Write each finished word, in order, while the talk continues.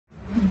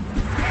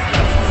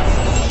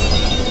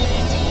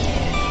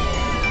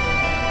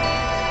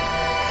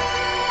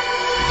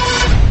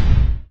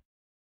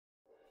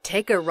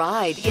Take a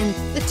ride in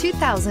the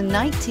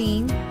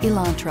 2019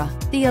 Elantra.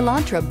 The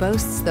Elantra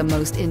boasts the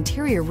most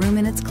interior room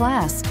in its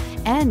class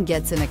and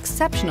gets an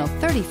exceptional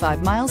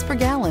 35 miles per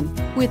gallon.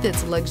 With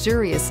its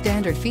luxurious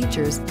standard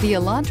features, the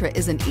Elantra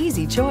is an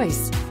easy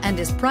choice and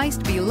is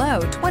priced below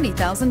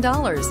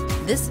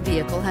 $20,000. This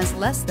vehicle has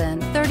less than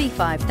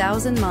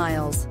 35,000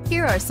 miles.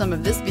 Here are some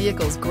of this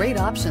vehicle's great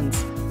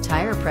options: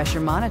 tire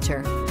pressure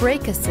monitor,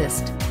 brake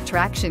assist,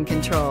 traction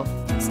control,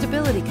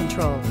 stability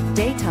control,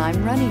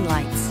 daytime running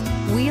lights,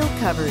 wheel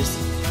covers,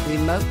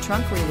 remote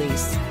trunk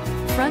release,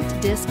 front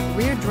disc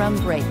rear drum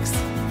brakes,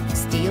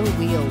 steel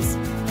wheels,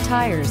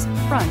 tires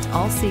front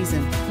all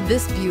season.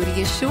 This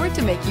beauty is sure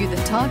to make you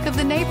the talk of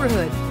the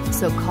neighborhood.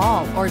 So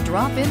call or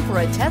drop in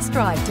for a test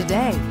drive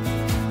today.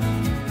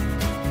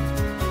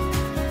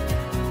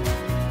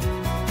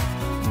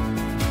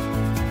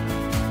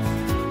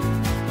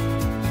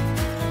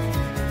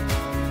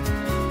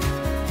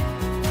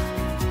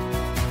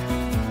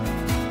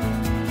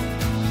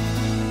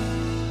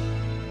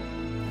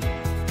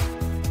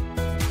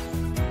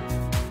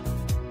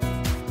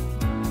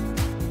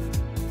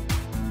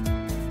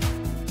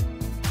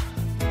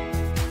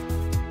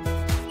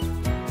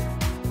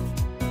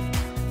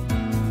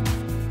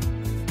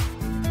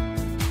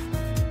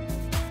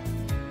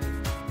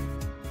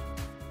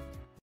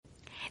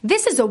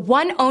 This is a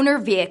one-owner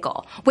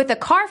vehicle with a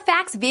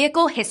Carfax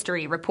Vehicle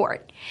History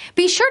Report.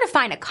 Be sure to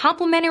find a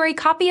complimentary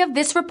copy of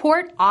this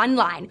report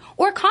online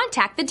or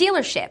contact the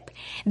dealership.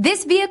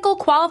 This vehicle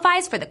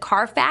qualifies for the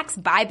Carfax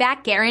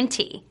Buyback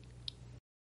Guarantee.